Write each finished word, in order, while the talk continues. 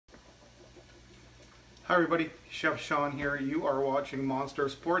Hi everybody, Chef Sean here. You are watching Monster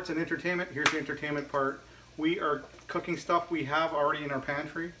Sports and Entertainment. Here's the entertainment part. We are cooking stuff we have already in our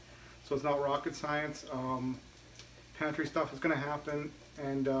pantry, so it's not rocket science. Pantry stuff is going to happen,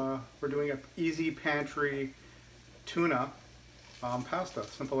 and we're doing an easy pantry tuna pasta.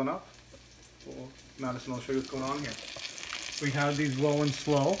 Simple enough. Well, Madison will show you what's going on here. We have these low and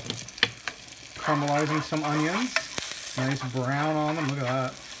slow. Caramelizing some onions. Nice brown on them. Look at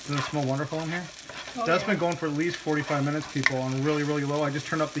that. Doesn't it smell wonderful in here? Oh, that's been going for at least 45 minutes, people, on really, really low. I just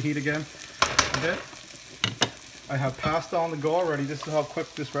turned up the heat again a bit. I have pasta on the go already. This is how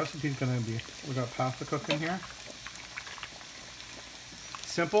quick this recipe is going to be. We got pasta cooking here.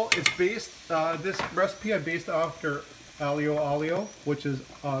 Simple. It's based, this recipe I based after aglio olio, which is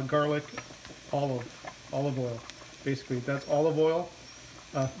garlic olive oil. Basically, that's olive oil.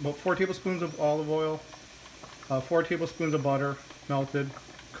 About 4 tablespoons of olive oil, 4 tablespoons of butter, melted.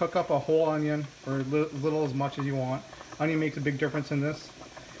 Cook up a whole onion, or little as much as you want. Onion makes a big difference in this.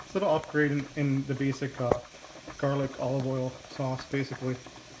 It's a little upgrade in the basic garlic olive oil sauce, basically.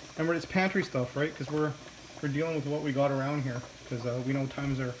 Remember, it's pantry stuff, right? Because we're dealing with what we got around here. Because we know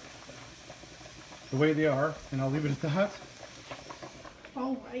times are the way they are, and I'll leave it at that.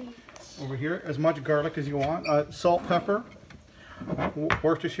 All right. Over here, as much garlic as you want. Salt, pepper,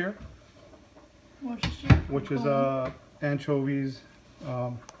 Worcestershire, which is anchovies.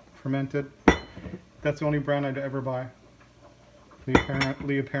 Fermented. That's the only brand I'd ever buy.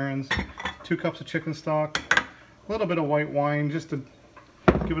 Leoparins. 2 cups of chicken stock. A little bit of white wine just to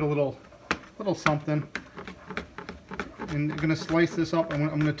give it a little something. And I'm gonna slice this up. I'm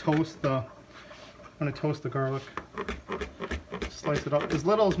gonna toast the garlic. Slice it up as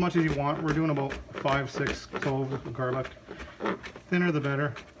little as much as you want. We're doing about 5-6 cloves of garlic. Thinner the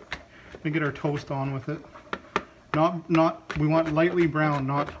better. We get our toast on with it. We want lightly brown,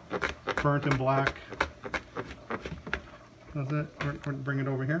 not burnt and black. That's it. We're gonna bring it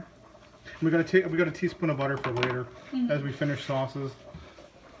over here. We got a teaspoon of butter for later, as we finish sauces.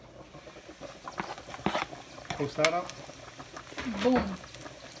 Toast that up. Boom.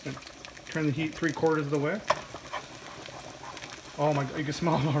 Turn the heat 3/4 of the way. Oh my! You can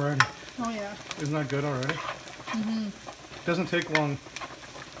smell it already. Oh yeah. Isn't that good already? Doesn't take long.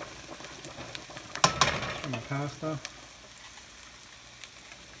 My pasta.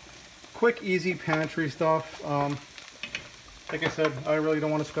 Quick, easy pantry stuff. Like I said, I really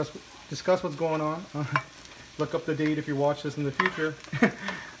don't want to discuss what's going on. Look up the date if you watch this in the future.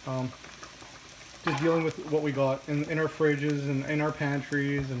 Just dealing with what we got in our fridges and in our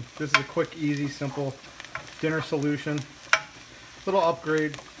pantries, and this is a quick, easy, simple dinner solution. Little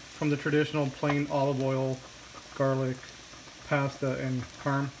upgrade from the traditional plain olive oil, garlic, pasta, and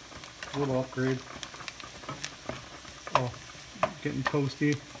parm. A little upgrade. Oh, getting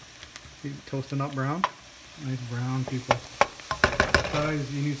toasty. Toasting up brown. Nice brown, people.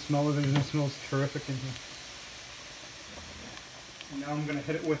 Guys, you need to smell it, and it smells terrific in here. And now I'm going to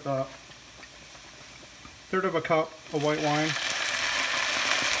hit it with a 1/3 of a cup of white wine.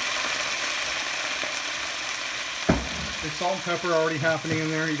 There's salt and pepper already happening in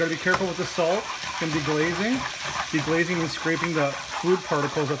there. You got to be careful with the salt. It's going to be glazing. Deglazing and scraping the food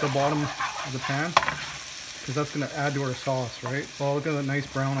particles at the bottom of the pan, because that's going to add to our sauce, right? So look at that nice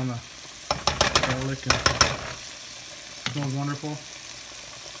brown on the garlic. And it smells wonderful.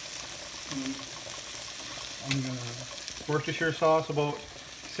 And I'm going to Worcestershire sauce, about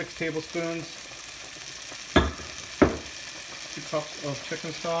 6 tablespoons. 2 cups of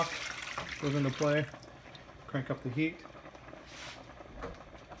chicken stock goes into play. Crank up the heat.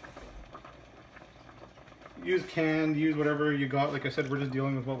 Use canned, use whatever you got. Like I said, we're just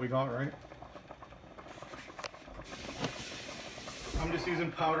dealing with what we got, right? I'm just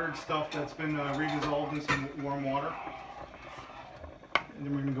using powdered stuff that's been re-dissolved in some warm water. And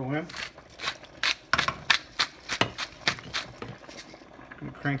then we're going to go in.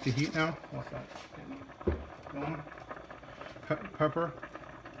 Going to crank the heat now. What's that? Going. Pepper.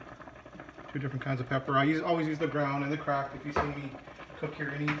 2 different kinds of pepper. I always use the ground and the cracked. If you've seen me cook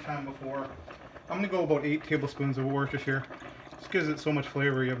here any time before. I'm going to go about 8 tablespoons of Worcestershire. Just gives it so much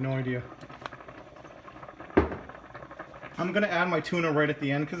flavor, you have no idea. I'm going to add my tuna right at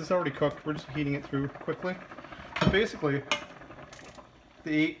the end because it's already cooked. We're just heating it through quickly. So basically,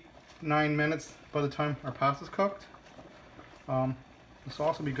 the 8-9 minutes by the time our pasta's cooked, the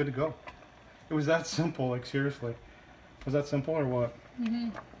sauce will be good to go. It was that simple, like seriously. Was that simple or what?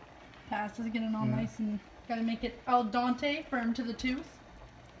 Pasta's getting all nice and gotta make it al dente, firm to the tooth.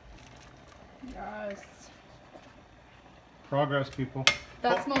 Yes. Progress, people.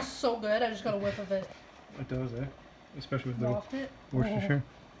 That smells so good. I just got a whiff of it. It does, eh? Especially with Waft it. the Worcestershire.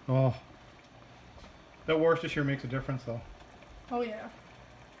 Oh. That Worcestershire makes a difference though. Oh yeah.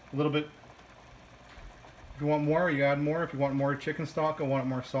 A little bit. If you want more, you add more. If you want more chicken stock and want it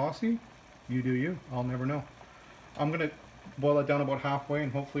more saucy, you do you. I'll never know. I'm going to boil it down about halfway,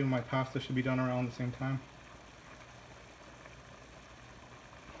 and hopefully my pasta should be done around the same time.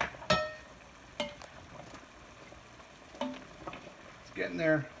 It's getting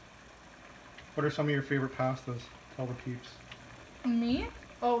there. What are some of your favorite pastas? Tell the peeps. Me?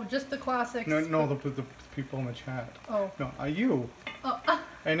 Oh, just the classics. No, the people in the chat. Oh. No, you. Oh.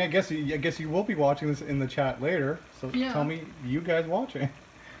 And I guess you will be watching this in the chat later. So Yeah. tell me, you guys watching.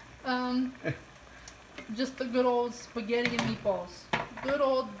 Just the good old spaghetti and meatballs. Good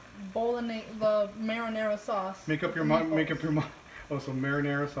old bolognese, the marinara sauce. Make up your mind. Oh, so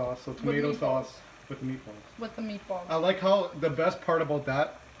marinara sauce, so tomato sauce with the meatballs. With the meatballs. I like how the best part about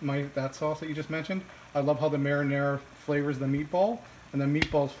that sauce that you just mentioned. I love how the marinara flavors the meatball, and the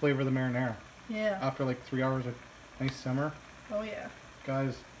meatballs flavor the marinara. Yeah. After like 3 hours of nice simmer. Oh yeah.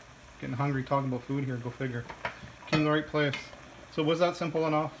 Guys, getting hungry talking about food here. Go figure. Came in the right place. So was that simple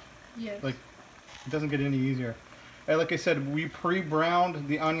enough? Yes. Like, it doesn't get any easier. And like I said, we pre-browned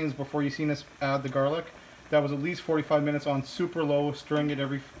the onions before you seen us add the garlic. That was at least 45 minutes on super low, stirring it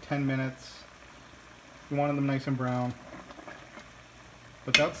every 10 minutes. We wanted them nice and brown.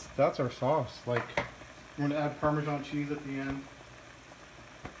 But that's our sauce. Like, we're gonna add Parmesan cheese at the end.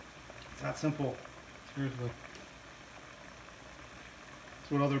 It's that simple. Seriously.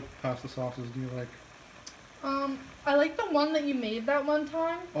 So what other pasta sauces do you like? I like the one that you made that one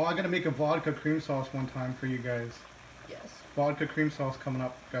time. Oh, I gotta make a vodka cream sauce one time for you guys. Yes. Vodka cream sauce coming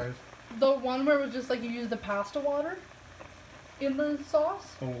up, guys. The one where it was just like you use the pasta water in the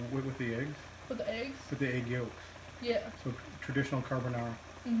sauce Oh, with the eggs? with the eggs. With the egg yolks. Yeah. So traditional carbonara.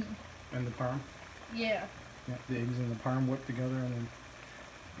 Mhm. And the parm. Yeah. Yeah, the eggs and the parm whipped together, and then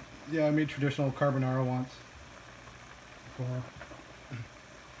yeah, I made traditional carbonara once. Before.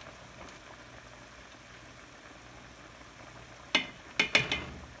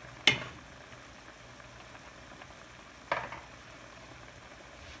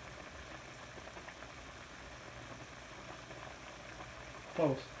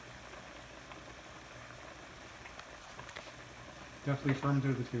 Close. Definitely firm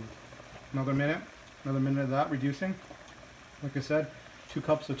through the tube. Another minute of that, reducing. Like I said, 2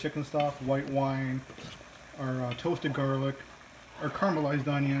 cups of chicken stock, white wine, our toasted garlic, our caramelized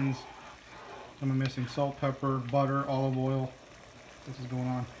onions. I'm missing salt, pepper, butter, olive oil. This is going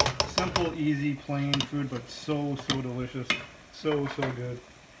on. Simple, easy, plain food, but so delicious. So good.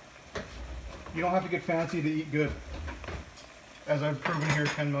 You don't have to get fancy to eat good. As I've proven here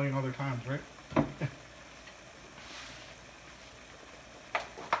 10 million other times, right?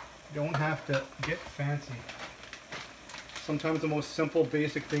 Don't have to get fancy. Sometimes the most simple,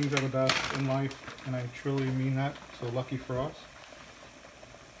 basic things are the best in life, and I truly mean that, so lucky for us.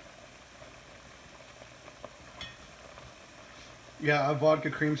 Yeah, a vodka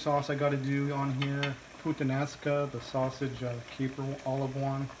cream sauce I gotta do on here. Puttanesca, the sausage caper olive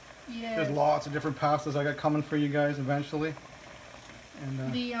one. Yeah. There's lots of different pastas I got coming for you guys eventually.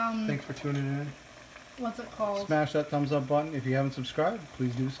 And The thanks for tuning in. what's it called? Smash that thumbs up button. If you haven't subscribed,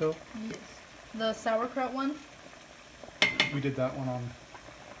 please do so. Yes. The sauerkraut one. We did that one on,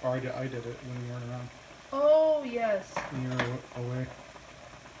 or I did it when you weren't around. Oh yes. When you were away.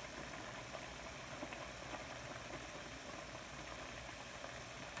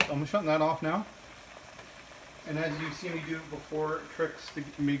 So I'm shutting that off now. And as you've seen me do before, tricks to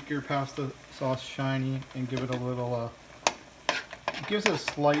make your pasta sauce shiny and give it a little, it gives it a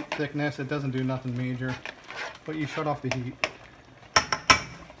slight thickness. It doesn't do nothing major, but you shut off the heat.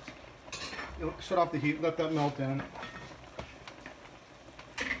 You'll shut off the heat, let that melt in.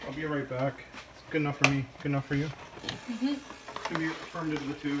 I'll be right back. It's good enough for me, good enough for you. Mhm. It's gonna be firmed into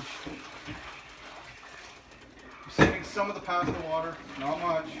the tube. I'm saving some of the pasta water, not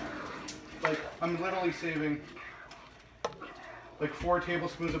much. Like, I'm literally saving like 4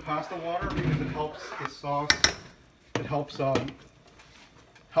 tablespoons of pasta water because it helps the sauce. It helps,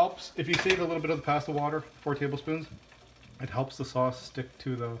 if you save a little bit of the pasta water, 4 tablespoons, it helps the sauce stick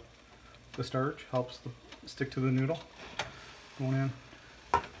to the starch, helps stick to the noodle. Going in.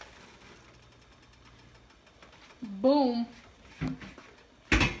 Boom.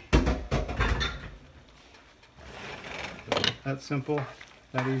 That simple,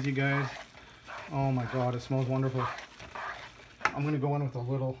 that easy, guys. Oh my god, it smells wonderful. I'm gonna go in with a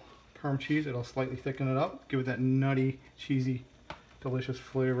little Parm cheese. It'll slightly thicken it up, give it that nutty, cheesy, delicious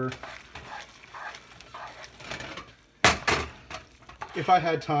flavor. If I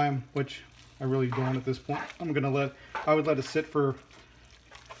had time, which I really don't at this point, I would let it sit for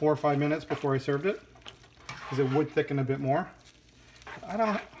 4 or 5 minutes before I served it. because it would thicken a bit more. I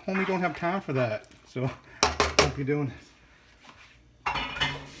don't have time for that, so I won't be doing this.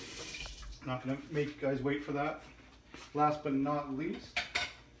 Not gonna make you guys wait for that. Last but not least,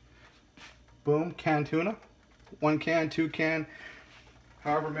 boom, canned tuna. 1 can, 2 can,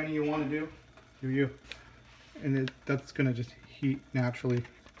 however many you want to do you. And that's gonna just heat naturally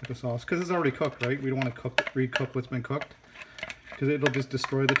with the sauce because it's already cooked, right? We don't want to recook what's been cooked because it'll just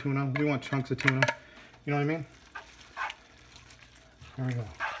destroy the tuna. We want chunks of tuna. You know what I mean? There we go.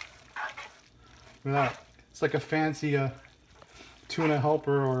 Look at that. It's like a fancy tuna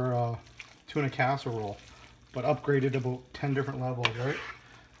helper or tuna casserole, but upgraded about 10 different levels, right?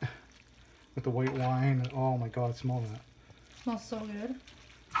 With the white wine. Oh my god, smell that. Smells so good.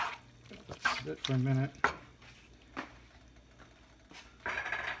 Let's sit for a minute.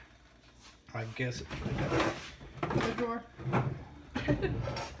 I guess The drawer.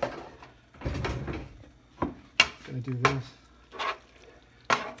 gonna do this.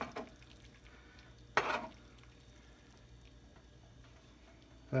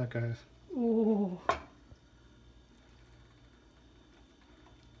 That, guys. Ooh.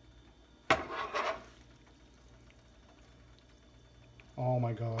 Oh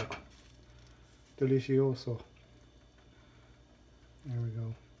my god. Delicioso. There we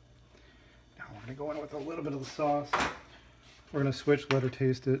go. Now we're gonna go in with a little bit of the sauce. We're gonna switch, let her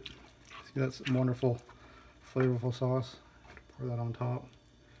taste it. See, that's wonderful, flavorful sauce. Pour that on top.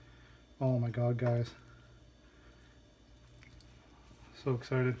 Oh my god, guys. So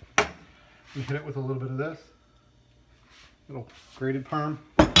excited. We hit it with a little bit of this. Little grated parm.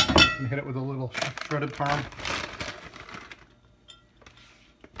 And hit it with a little shredded parm.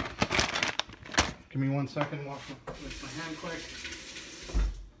 Give me 1 second, wash my hand quick.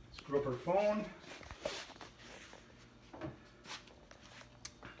 Screw up her phone.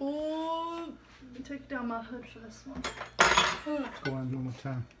 Oh, take down my hood for this one. Let's go in one more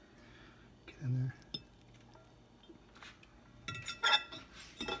time. Get in there.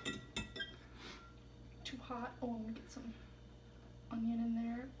 Too hot. Oh, I'm gonna get some onion in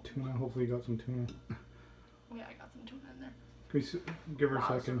there. Tuna, hopefully you got some tuna. Oh yeah, I got some tuna in there. Can we give her Wow,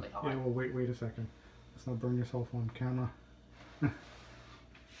 a it's second? really hot. Yeah, well, wait a second. Let's not burn yourself on camera.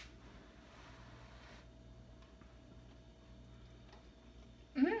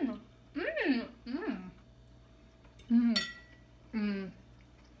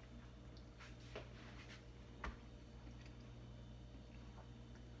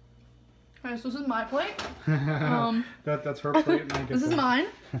 Alright, so this is my plate. That's her plate, and I get This is that. mine,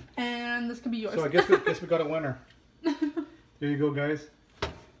 and this can be yours. So I guess we got a winner. There you go, guys.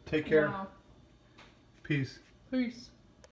 Take care. Wow. Peace. Peace.